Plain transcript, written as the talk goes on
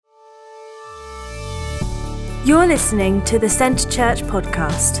You're listening to the Centre Church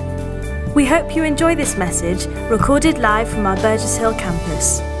podcast. We hope you enjoy this message recorded live from our Burgess Hill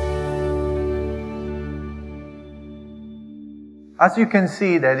campus. As you can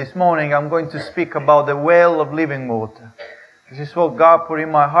see there, this morning I'm going to speak about the well of living water. This is what God put in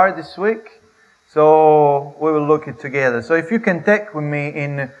my heart this week. So we will look it together. So if you can take with me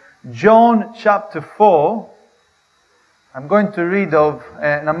in John chapter 4, I'm going to read of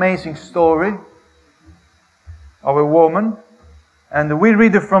an amazing story of a woman. And we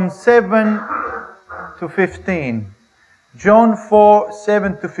read it from 7 to 15. John 4,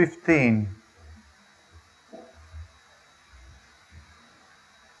 7 to 15.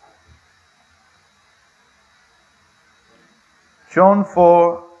 John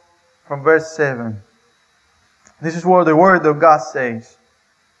 4, from verse 7. This is what the Word of God says.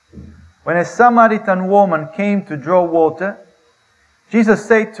 When a Samaritan woman came to draw water, Jesus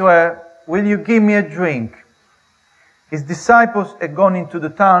said to her, "Will you give me a drink?" His disciples had gone into the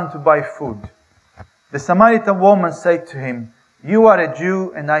town to buy food. The Samaritan woman said to him, "You are a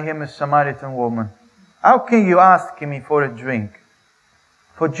Jew and I am a Samaritan woman. How can you ask me for a drink?"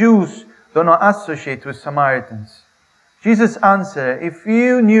 For Jews do not associate with Samaritans. Jesus answered, "If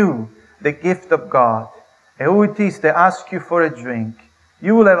you knew the gift of God, and who it is that asks you for a drink,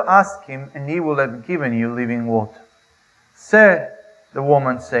 you will have asked him and he will have given you living water." "Sir," the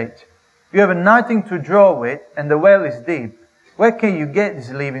woman said, "you have nothing to draw with, and the well is deep. Where can you get this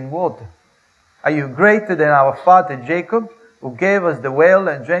living water? Are you greater than our father Jacob, who gave us the well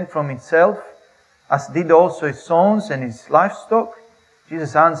and drank from itself, as did also his sons and his livestock?"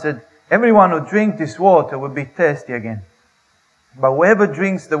 Jesus answered, "Everyone who drinks this water will be thirsty again. But whoever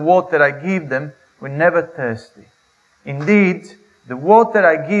drinks the water I give them will never thirsty. Indeed, the water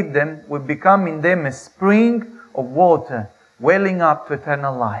I give them will become in them a spring of water, welling up to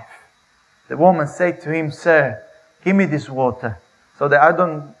eternal life." The woman said to him, "Sir, give me this water, so that I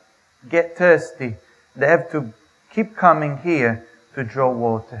don't get thirsty. They have to keep coming here to draw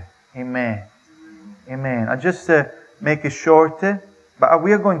water." Amen. Amen. I just make it shorter, but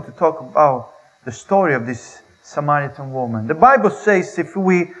we are going to talk about the story of this Samaritan woman. The Bible says, if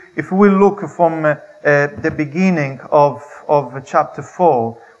we look from the beginning of chapter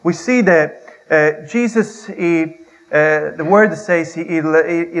 4, we see that Jesus, the word says he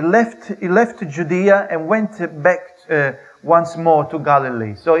left Judea and went back once more to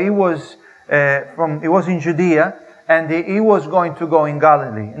Galilee. So he was in Judea and he was going to go in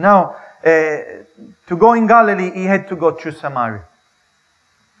Galilee. Now, to go in Galilee, he had to go through Samaria.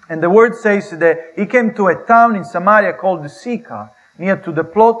 And the word says that he came to a town in Samaria called Sychar, near to the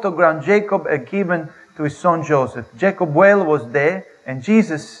plot of ground Jacob had given to his son Joseph. Jacob's well was there, and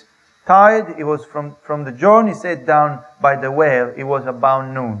Jesus, tired, he was from the journey, sat down by the well. It was about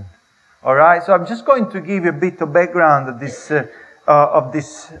noon. All right. So I'm just going to give you a bit of background of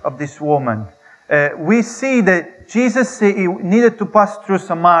this woman. We see that Jesus he needed to pass through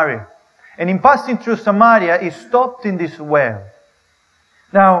Samaria, and in passing through Samaria, he stopped in this well.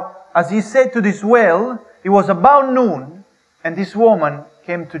 Now, as he said to this well, it was about noon, and this woman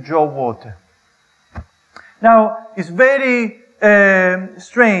came to draw water. Now, it's very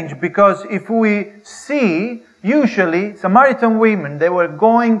strange, because if we see, usually Samaritan women, they were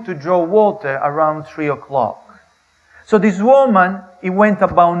going to draw water around 3 o'clock. So this woman, it went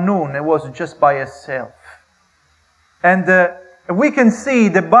about noon, it was just by herself. And we can see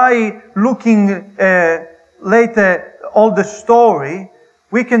that by looking later all the story,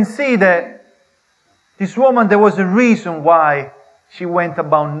 we can see that this woman, there was a reason why she went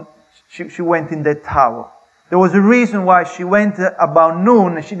she went in that tower. There was a reason why she went about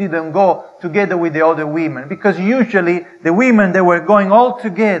noon and she didn't go together with the other women. Because usually the women, they were going all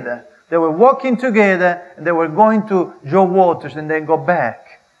together. They were walking together and they were going to draw waters and then go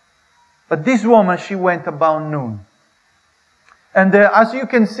back. But this woman, she went about noon. And as you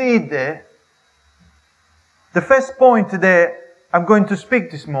can see there, the first point that I'm going to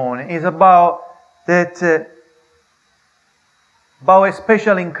speak this morning is about about a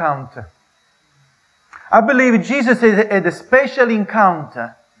special encounter. I believe Jesus had a special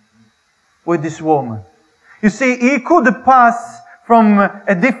encounter with this woman. You see, he could have passed from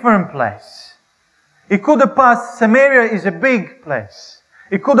a different place. He could have passed, Samaria is a big place.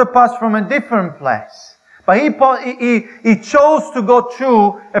 He could have passed from a different place. But he chose to go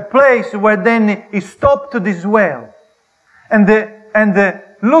through a place where then he stopped to this well. And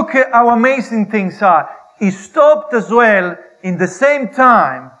look at how amazing things are. He stopped as well in the same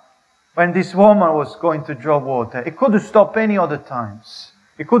time when this woman was going to draw water. It could have stopped any other times.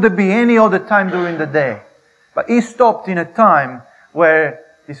 It could have been any other time during the day. But he stopped in a time where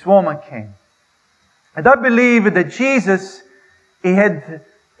this woman came. And I believe that Jesus, He had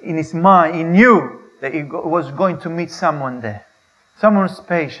in His mind, He knew that He was going to meet someone there. Someone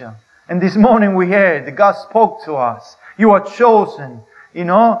special. And this morning we heard that God spoke to us. You are chosen.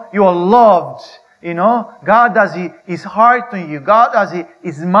 You are loved. God has His heart on you. God has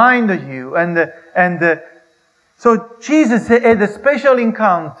His mind on you. So Jesus had a special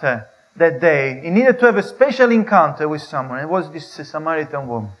encounter that day. He needed to have a special encounter with someone. It was this Samaritan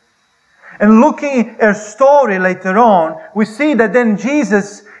woman. And looking at her story later on, we see that then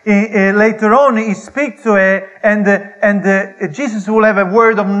Jesus, later on, He speaks to her, and Jesus will have a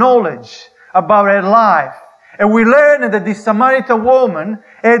word of knowledge about her life. And we learn that this Samaritan woman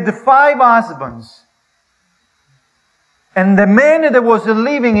had 5 husbands. And the man that was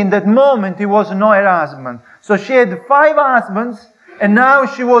living in that moment, he was not her husband. So she had 5 husbands, and now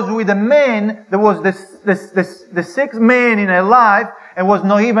she was with a man that was the 6th man in her life, and was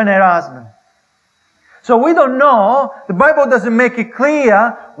not even her husband. So we don't know, the Bible doesn't make it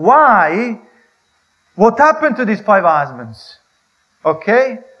clear what happened to these 5 husbands.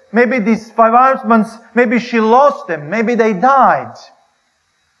 Okay? Maybe these 5 husbands, maybe she lost them, maybe they died.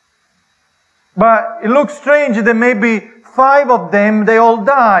 But it looks strange that maybe 5 of them, they all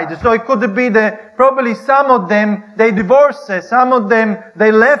died. So it could be that probably some of them, they divorced her. Some of them,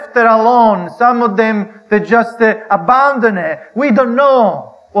 they left her alone. Some of them, they just abandoned her. We don't know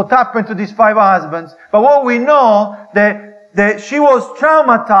what happened to these 5 husbands. But what we know, that she was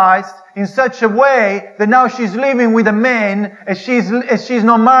traumatized in such a way that now she's living with a man and she's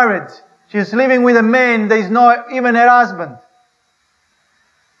not married. She's living with a man that is not even her husband.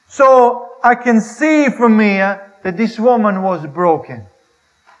 So I can see from here that this woman was broken.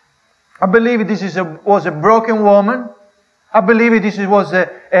 I believe this was a broken woman. I believe this was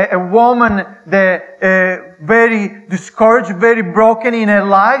a woman that very discouraged, very broken in her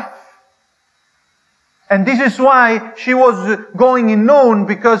life. And this is why she was going in noon,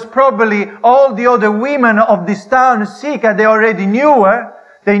 because probably all the other women of this town, Sychar, they already knew her.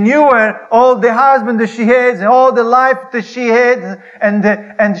 They knew her, all the husband that she had, and all the life that she had,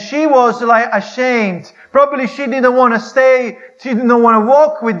 and she was like ashamed. Probably she didn't want to stay, she didn't want to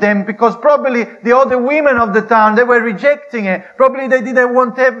walk with them, because probably the other women of the town, they were rejecting her. Probably they didn't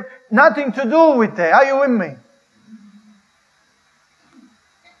want to have nothing to do with her. Are you with me?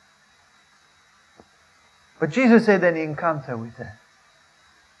 But Jesus had an encounter with her.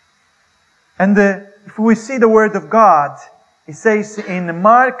 And if we see the Word of God, it says in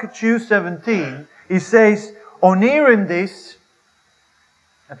Mark 2:17, it says, on hearing this,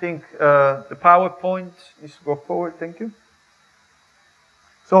 I think the PowerPoint needs to go forward, thank you.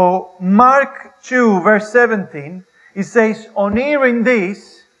 So Mark 2 verse 17, it says, on hearing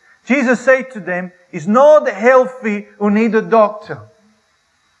this, Jesus said to them, it's not the healthy who need a doctor,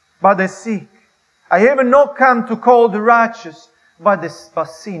 but the sick. I have not come to call the righteous, but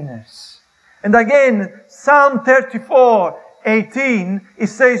sinners. And again, Psalm 34:18, it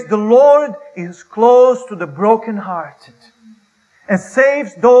says, the Lord is close to the brokenhearted and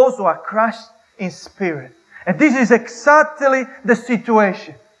saves those who are crushed in spirit. And this is exactly the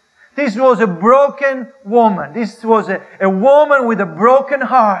situation. This was a broken woman. This was a woman with a broken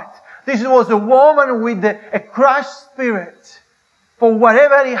heart. This was a woman with a crushed spirit for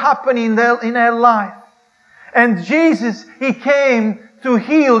whatever happened in her life. And Jesus, He came to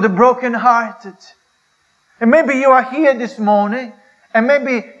heal the brokenhearted. And maybe you are here this morning, and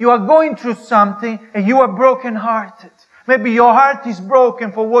maybe you are going through something, and you are brokenhearted. Maybe your heart is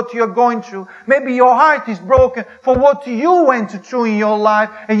broken for what you are going through. Maybe your heart is broken for what you went through in your life,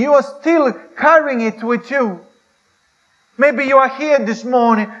 and you are still carrying it with you. Maybe you are here this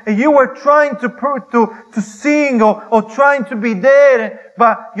morning and you were trying to sing or trying to be there,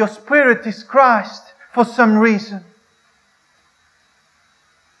 but your spirit is crushed for some reason.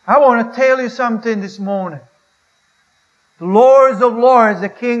 I want to tell you something this morning. The Lord of Lords, the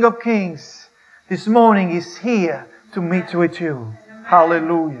King of Kings, this morning is here to meet with you.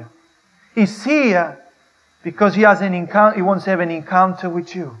 Hallelujah. He's here because He has an encounter. He wants to have an encounter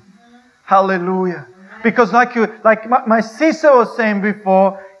with you. Hallelujah. Because like my sister was saying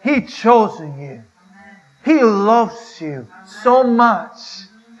before, He chosen you. He loves you so much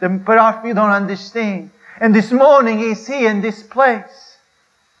that perhaps you don't understand. And this morning He's here in this place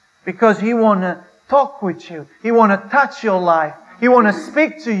because He want to talk with you. He want to touch your life. He want to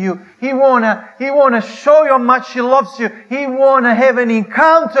speak to you. He want to show you how much He loves you. He want to have an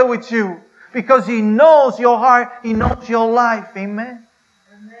encounter with you because He knows your heart. He knows your life. Amen.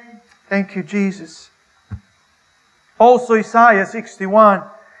 Amen. Thank you, Jesus. Also Isaiah 61,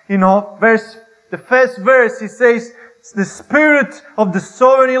 the first verse, it says, the Spirit of the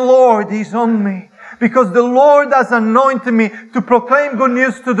Sovereign Lord is on me Because the Lord has anointed me to proclaim good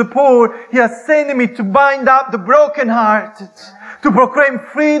news to the poor. He has sent me to bind up the brokenhearted, to proclaim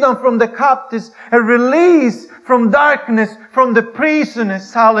freedom from the captives, and release from darkness, from the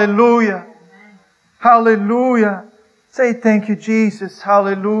prisoners. Hallelujah. Hallelujah. Say thank you, Jesus.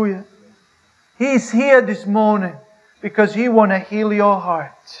 Hallelujah. He is here this morning because He wants to heal your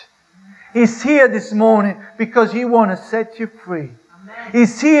heart. He's here this morning because He wants to set you free.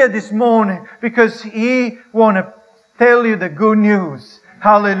 He's here this morning because He wants to tell you the good news.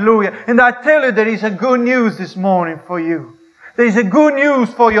 Hallelujah. And I tell you, there is a good news this morning for you. There is a good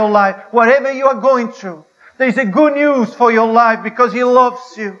news for your life, whatever you are going through. There is a good news for your life because He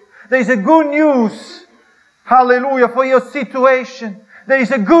loves you. There is a good news, hallelujah, for your situation. There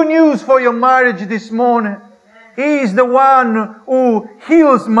is a good news for your marriage this morning. He is the one who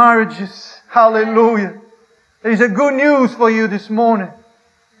heals marriages. Hallelujah. There is a good news for you this morning.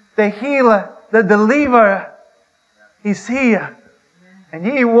 The healer, the deliverer is here. And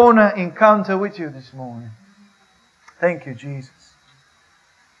He wants to encounter with you this morning. Thank you, Jesus.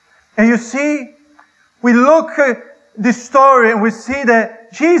 And you see, we look at this story and we see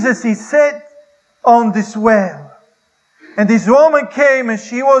that Jesus, He sat on this well. And this woman came and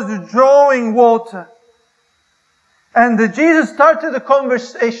she was drawing water. And Jesus started a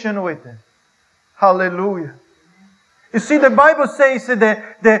conversation with her. Hallelujah. You see, the Bible says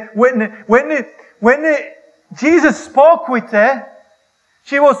that when Jesus spoke with her,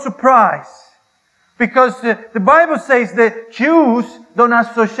 she was surprised. Because the Bible says that Jews don't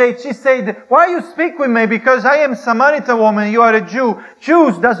associate. She said, why you speak with me? Because I am Samaritan woman, you are a Jew.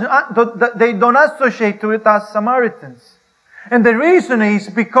 Jews, they don't associate with us Samaritans. And the reason is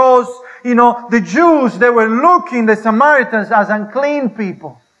because, the Jews, they were looking the Samaritans as unclean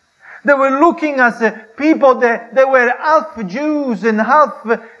people. They were looking as people that they were half Jews and half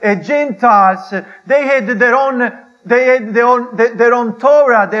Gentiles. They had their own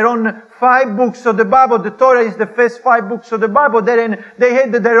Torah, their own 5 books of the Bible. The Torah is the first 5 books of the Bible. They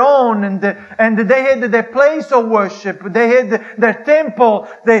had their own, and they had their place of worship. They had their temple.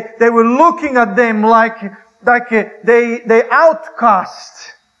 They were looking at them like they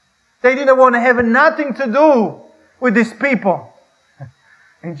outcast. They didn't want to have nothing to do with these people.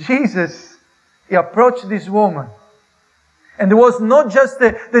 And Jesus, He approached this woman. And it was not just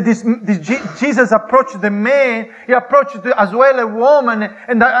that Jesus approached the man, He approached as well a woman.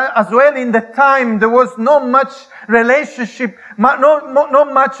 And as well in the time, there was not much relationship, not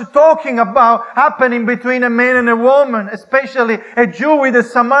much talking about happening between a man and a woman, especially a Jew with a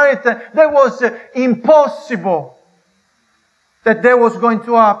Samaritan. That was impossible that was going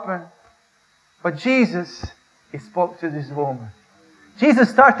to happen. But Jesus, He spoke to this woman. Jesus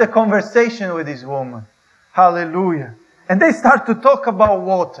started a conversation with this woman. Hallelujah. And they start to talk about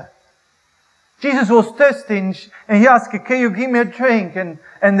water. Jesus was thirsty and He asked, can you give me a drink? And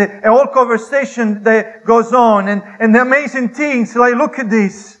the whole conversation that goes on. And the amazing things, like look at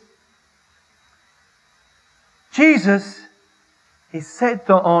this. Jesus, He sat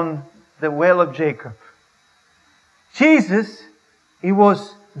on the well of Jacob. Jesus, He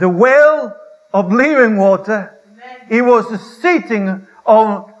was the well of living water. He was sitting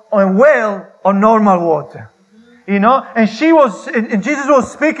on a well of normal water. And Jesus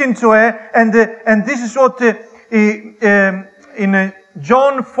was speaking to her, and this is what in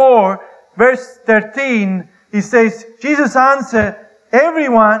John 4, verse 13, He says, Jesus answered,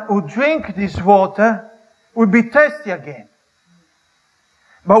 everyone who drink this water will be thirsty again.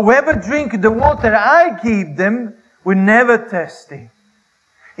 But whoever drink the water I give them will never thirsty.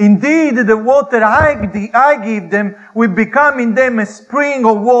 Indeed, the water I give them will become in them a spring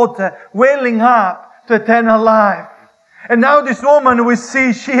of water welling up to eternal life. And now this woman, we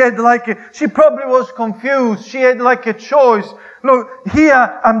see, she probably was confused. She had like a choice. Look,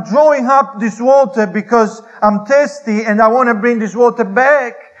 here I'm drawing up this water because I'm thirsty and I want to bring this water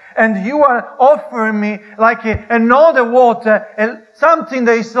back. And you are offering me like another water, something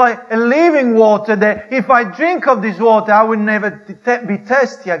that is like a living water, that if I drink of this water, I will never be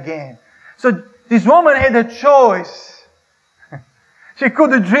thirsty again. So this woman had a choice. She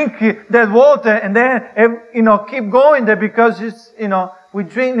could drink that water and then, keep going there because it's, we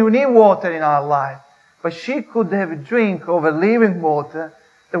need water in our life. But she could have a drink of a living water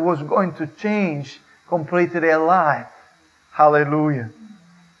that was going to change completely her life. Hallelujah.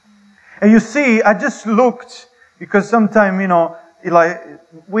 And you see, I just looked, because sometimes, we know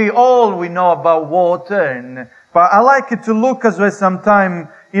about water, but I like it to look as well sometimes,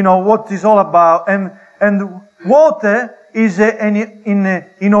 what it's all about. And water is an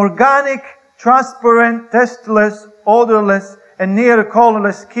inorganic, transparent, tasteless, odorless, a near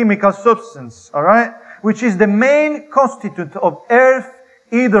colorless chemical substance, alright? Which is the main constituent of Earth's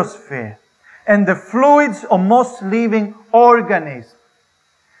hydrosphere and the fluids of most living organisms.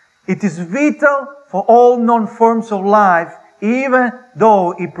 It is vital for all known forms of life, even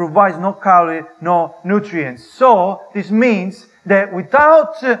though it provides no calorie, no nutrients. So, this means that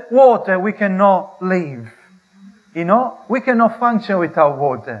without water, we cannot live. You know, we cannot function without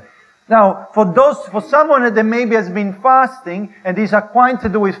water. Now, for someone that maybe has been fasting and is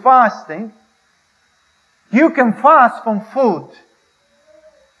acquainted with fasting, you can fast from food.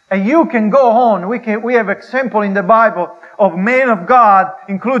 And you can go on. We have example in the Bible of men of God,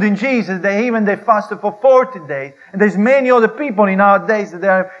 including Jesus, they fasted for 40 days. And there's many other people in our days that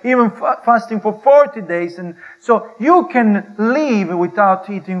are even fasting for 40 days. And so you can live without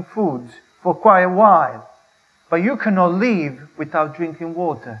eating food for quite a while. But you cannot live without drinking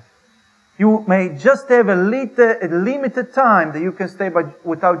water. You may just have a limited time that you can stay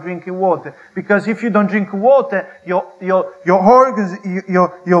without drinking water. Because if you don't drink water, your organs,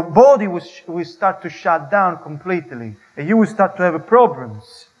 your body will start to shut down completely. And you will start to have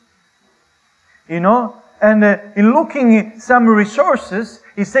problems. You know? And in looking at some resources,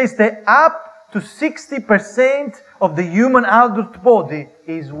 it says that up to 60% of the human adult body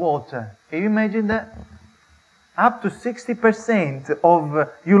is water. Can you imagine that? Up to 60% of,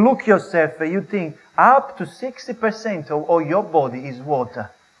 you look yourself and you think, up to 60% of your body is water.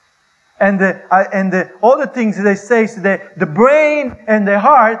 And the other things they say is that the brain and the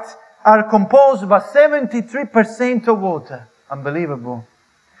heart are composed by 73% of water. Unbelievable.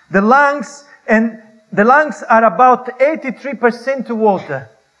 The lungs are about 83% water.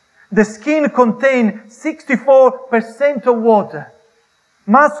 The skin contains 64% of water.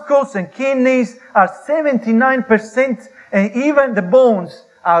 Muscles and kidneys are 79%, and even the bones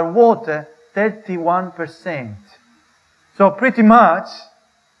are water, 31%. So pretty much,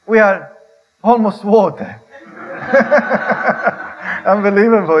 we are almost water.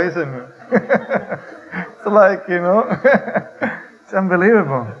 Unbelievable, isn't it? It's like, you know, it's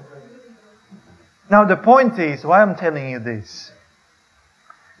unbelievable. Now the point is, why I'm telling you this?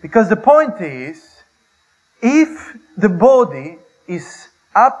 Because the point is, if the body is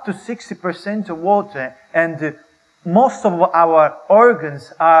up to 60% of water, and most of our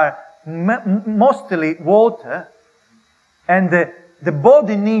organs are mostly water, and the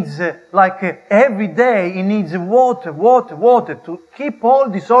body needs, every day, it needs water to keep all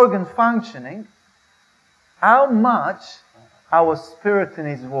these organs functioning. How much our spirit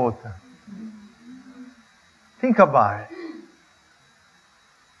needs water? Think about it.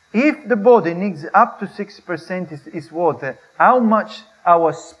 If the body needs up to 6% is water, how much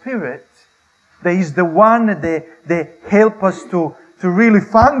our spirit, that is the one that help us to really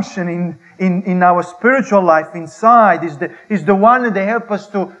function in our spiritual life inside, is the one that help us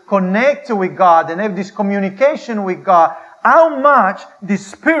to connect with God and have this communication with God. How much the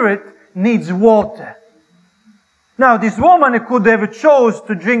spirit needs water? Now, this woman could have chose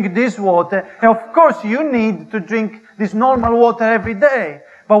to drink this water, and of course you need to drink this normal water every day.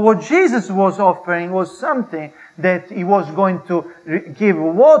 But what Jesus was offering was something that He was going to give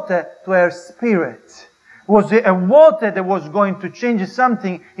water to her spirit. Was a water that was going to change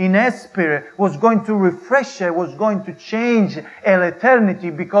something in her spirit, was going to refresh her, was going to change her eternity,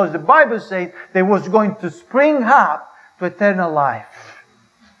 because the Bible says they was going to spring up to eternal life.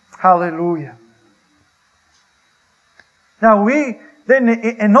 Hallelujah. Now then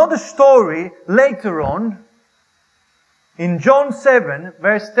another story later on, in John 7,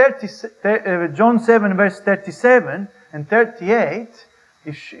 verse 37 and 38,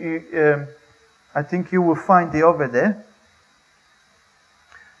 I think you will find it over there.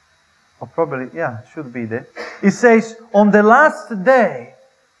 Or probably, it should be there. It says, on the last day,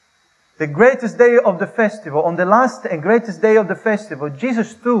 the greatest day of the festival, on the last and greatest day of the festival,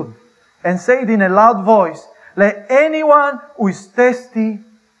 Jesus stood and said in a loud voice, "Let anyone who is thirsty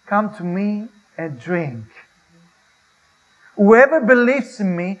come to me and drink. Whoever believes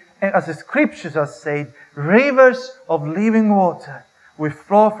in me, and as the scriptures have said, rivers of living water will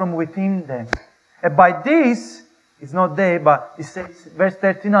flow from within them." And by this, it's not there, but it says, verse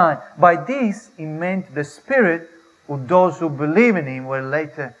 39, by this he meant the Spirit who those who believe in Him were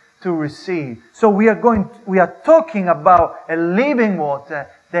later to receive. So we are talking about a living water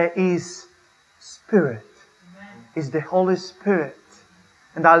that is Spirit. Is the Holy Spirit.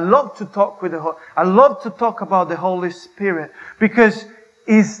 And I love to talk about the Holy Spirit, because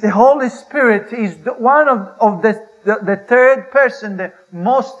is the Holy Spirit is one of the third person that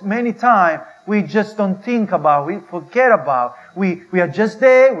many times we just don't think about, we forget about. We are just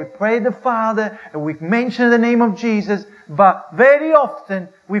there, we pray the Father, and we mention the name of Jesus, but very often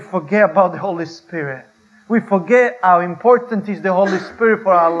we forget about the Holy Spirit. We forget how important is the Holy Spirit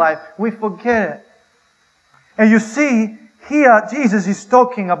for our life. We forget it. And you see, here Jesus is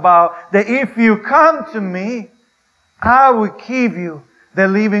talking about that if you come to me, I will give you the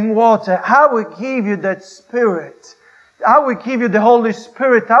living water. I will give you that Spirit. I will give you the Holy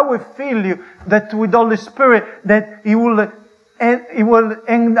Spirit. I will fill you that with the Holy Spirit, that it will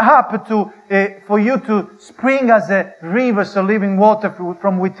end up for you to spring as a rivers of living water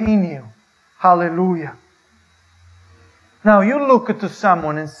from within you. Hallelujah. Now you look to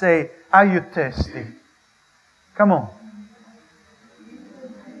someone and say, are you thirsty? Come on.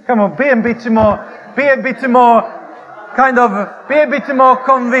 Come on, be a bit more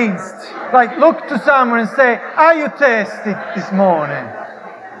convinced. Like, look to someone and say, are you thirsty this morning?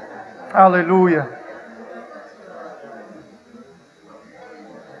 Hallelujah.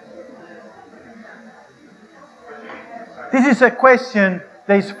 This is a question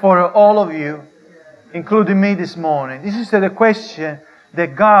that is for all of you, including me this morning. This is the question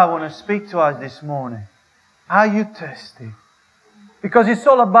that God wants to speak to us this morning. Are you thirsty? Because it's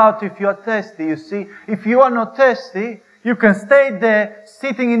all about if you are thirsty, you see. If you are not thirsty, you can stay there,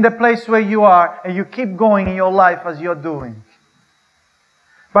 sitting in the place where you are, and you keep going in your life as you're doing.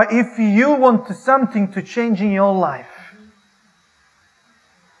 But if you want something to change in your life,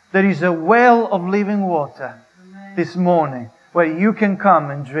 there is a well of living water this morning where you can come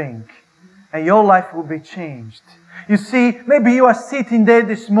and drink, and your life will be changed. You see, maybe you are sitting there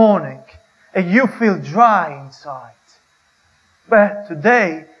this morning, and you feel dry inside. But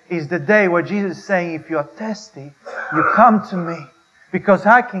today is the day where Jesus is saying, if you are thirsty, you come to me, because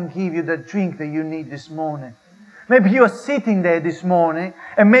I can give you the drink that you need this morning. Maybe you are sitting there this morning,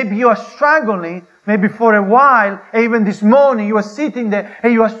 and maybe you are struggling, maybe for a while, even this morning you are sitting there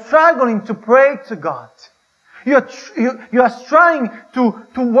and you are struggling to pray to God. You are trying to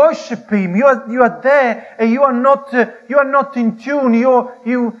worship Him. You are there and you are not in tune.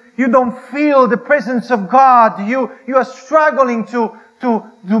 You don't feel the presence of God. You are struggling to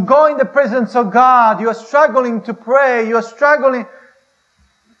go in the presence of God. You are struggling to pray. You are struggling.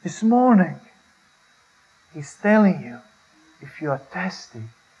 This morning, He's telling you, if you are thirsty,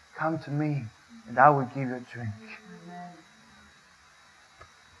 come to me and I will give you a drink.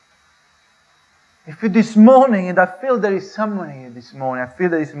 If you this morning, and I feel there is someone here this morning, I feel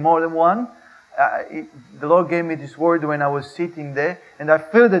there is more than one. The Lord gave me this word when I was sitting there, and I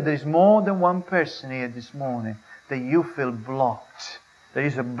feel that there is more than one person here this morning that you feel blocked. There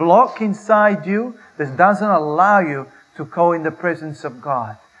is a block inside you that doesn't allow you to go in the presence of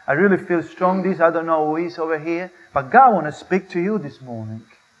God. I really feel strong this. I don't know who is over here, but God wants to speak to you this morning.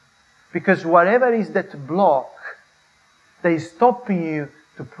 Because whatever is that block that is stopping you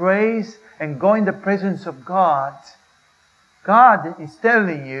to praise and go in the presence of God, God is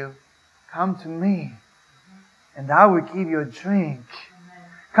telling you, come to me and I will give you a drink.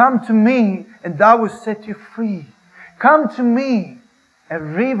 Come to me and I will set you free. Come to me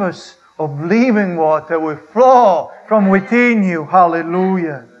and rivers of living water will flow from within you.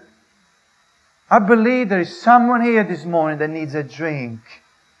 Hallelujah. I believe there is someone here this morning that needs a drink.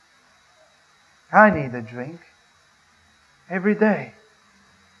 I need a drink every day.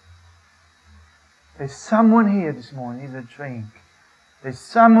 There's someone here this morning who needs a drink. There's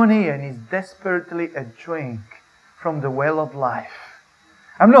someone here and needs desperately a drink from the well of life.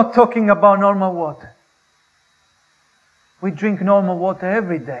 I'm not talking about normal water. We drink normal water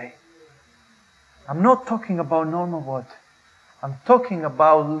every day. I'm not talking about normal water. I'm talking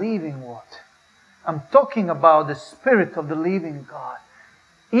about living water. I'm talking about the Spirit of the living God.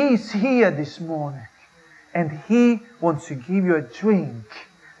 He is here this morning, and He wants to give you a drink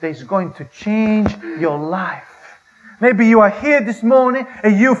that is going to change your life. Maybe you are here this morning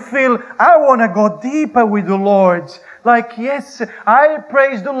and you feel, I want to go deeper with the Lord. Like, yes, I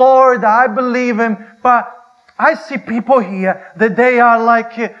praise the Lord, I believe Him, but I see people here that they are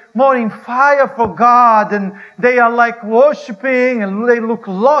like more in fire for God, and they are like worshiping and they look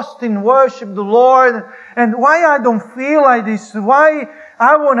lost in worship the Lord. And why I don't feel like this? Why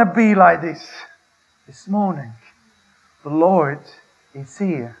I want to be like this? This morning, the Lord is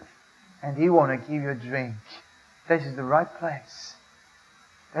here and He want to give you a drink. That is the right place.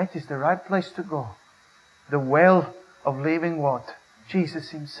 That is the right place to go. The well of living water. Jesus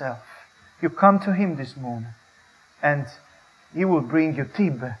Himself. You come to Him this morning and He will bring you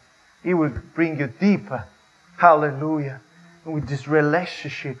deeper. He will bring you deeper. Hallelujah. with this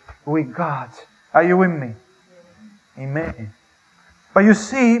relationship with God. Are you with me? Amen. But you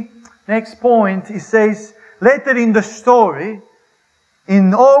see, next point, it says, later in the story,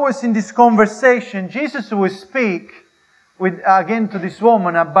 always in this conversation, Jesus will speak again to this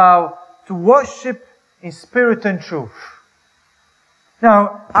woman about to worship in spirit and truth.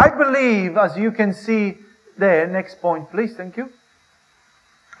 Now, I believe, as you can see there, next point please, thank you.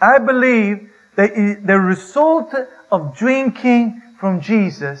 I believe that the result of drinking from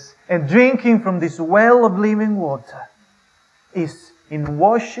Jesus and drinking from this well of living water is in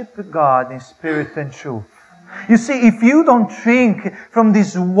worship of God in spirit and truth. You see, if you don't drink from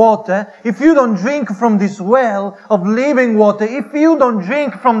this water, if you don't drink from this well of living water, if you don't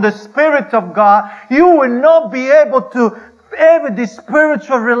drink from the Spirit of God, you will not be able to have this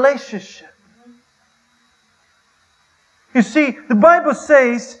spiritual relationship. You see, the Bible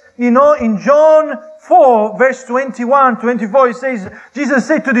says, in John 4, verse 21, 24, it says, Jesus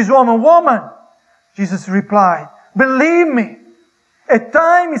said to this woman, "Woman," Jesus replied, "believe me, a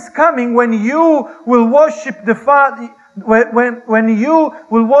time is coming when you will worship the Father, when you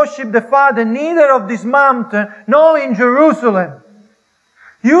will worship the Father neither of this mountain nor in Jerusalem.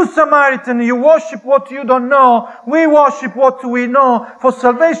 You Samaritan, you worship what you don't know. We worship what we know, for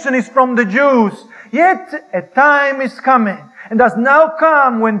salvation is from the Jews. Yet a time is coming, and has now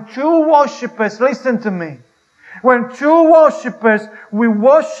come, when true worshippers, listen to me, when true worshippers will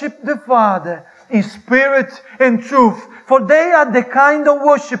worship the Father in spirit and truth. For they are the kind of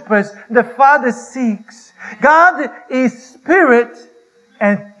worshippers the Father seeks. God is spirit,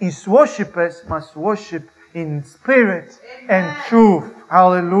 and His worshippers must worship in spirit and truth."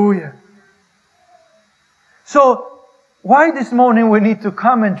 Hallelujah. So, why this morning we need to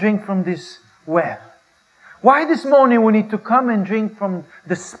come and drink from this well? Why this morning we need to come and drink from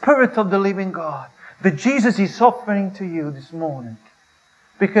the Spirit of the living God that Jesus is offering to you this morning?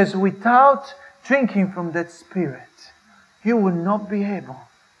 Because without drinking from that Spirit, you will not be able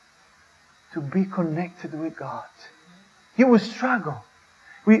to be connected with God. You will struggle.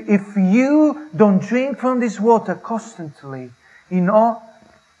 If you don't drink from this water constantly, you don't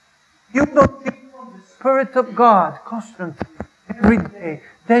drink from the Spirit of God constantly, every day,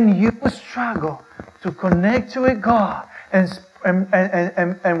 then you will struggle to connect with God and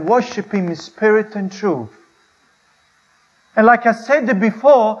worship Him in spirit and truth. And like I said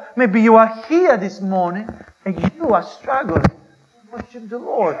before, maybe you are here this morning and you are struggling to worship the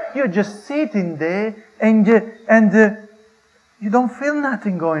Lord. You're just sitting there and you don't feel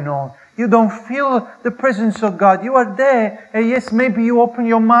nothing going on. You don't feel the presence of God. You are there, and yes, maybe you open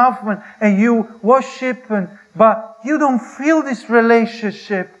your mouth and you worship, but you don't feel this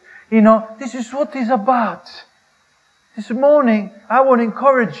relationship. This is what it's about. This morning, I want to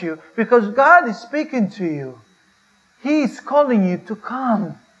encourage you, because God is speaking to you. He is calling you to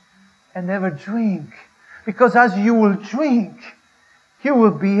come and never drink. Because as you will drink, you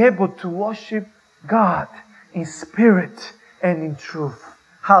will be able to worship God in spirit and in truth.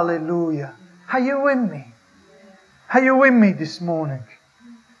 Hallelujah. Are you with me? Are you with me this morning?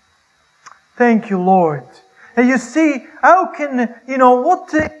 Thank you, Lord. And you see, how can,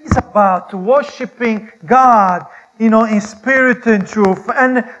 what is about worshiping God, in spirit and truth.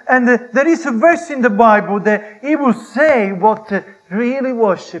 And there is a verse in the Bible that it will say what really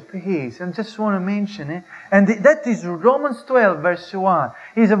worship is. And just want to mention it. And that is Romans 12, verse 1.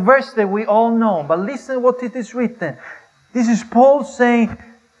 It's a verse that we all know, but listen what it is written. This is Paul saying,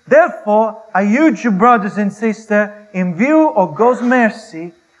 "Therefore, I urge you, brothers and sisters, in view of God's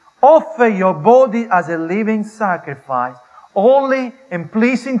mercy, offer your body as a living sacrifice, holy and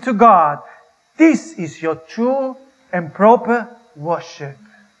pleasing to God. This is your true and proper worship."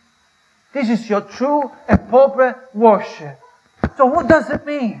 This is your true and proper worship. So what does it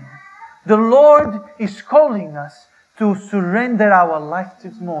mean? The Lord is calling us to surrender our life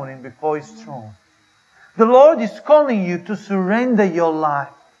this morning before His throne. The Lord is calling you to surrender your life.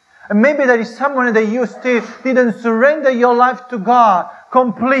 And maybe there is someone that you still didn't surrender your life to God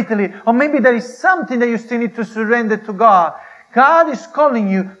completely. Or maybe there is something that you still need to surrender to God. God is calling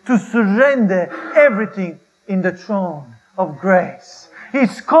you to surrender everything in the throne of grace.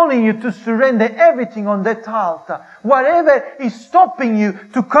 He's calling you to surrender everything on that altar. Whatever is stopping you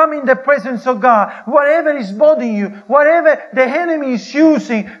to come in the presence of God, whatever is bothering you, whatever the enemy is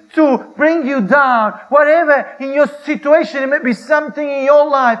using to bring you down, whatever in your situation, it may be something in your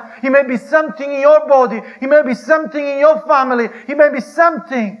life, it may be something in your body, it may be something in your family, it may be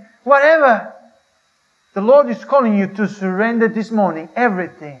something, whatever. The Lord is calling you to surrender this morning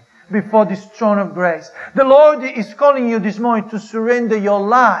everything before this throne of grace. The Lord is calling you this morning to surrender your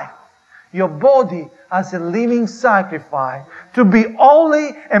life, your body as a living sacrifice, to be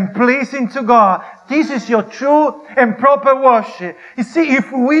holy and pleasing to God. This is your true and proper worship. You see,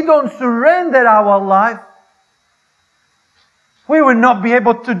 if we don't surrender our life, we will not be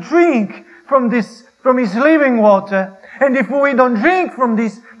able to drink from His living water. And if we don't drink from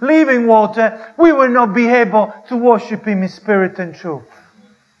this living water, we will not be able to worship Him in spirit and truth.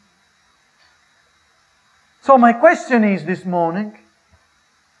 So my question is this morning,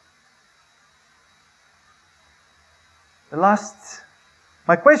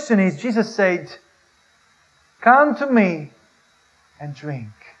 my question is, Jesus said, "Come to me and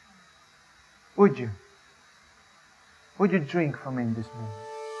drink." Would you? Would you drink from Him this morning?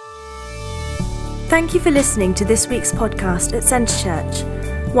 Thank you for listening to this week's podcast at Centre Church.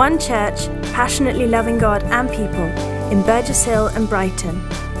 One church, passionately loving God and people in Burgess Hill and Brighton.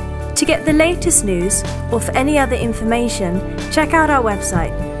 To get the latest news or for any other information, check out our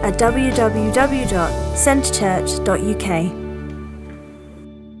website at www.centrechurch.uk.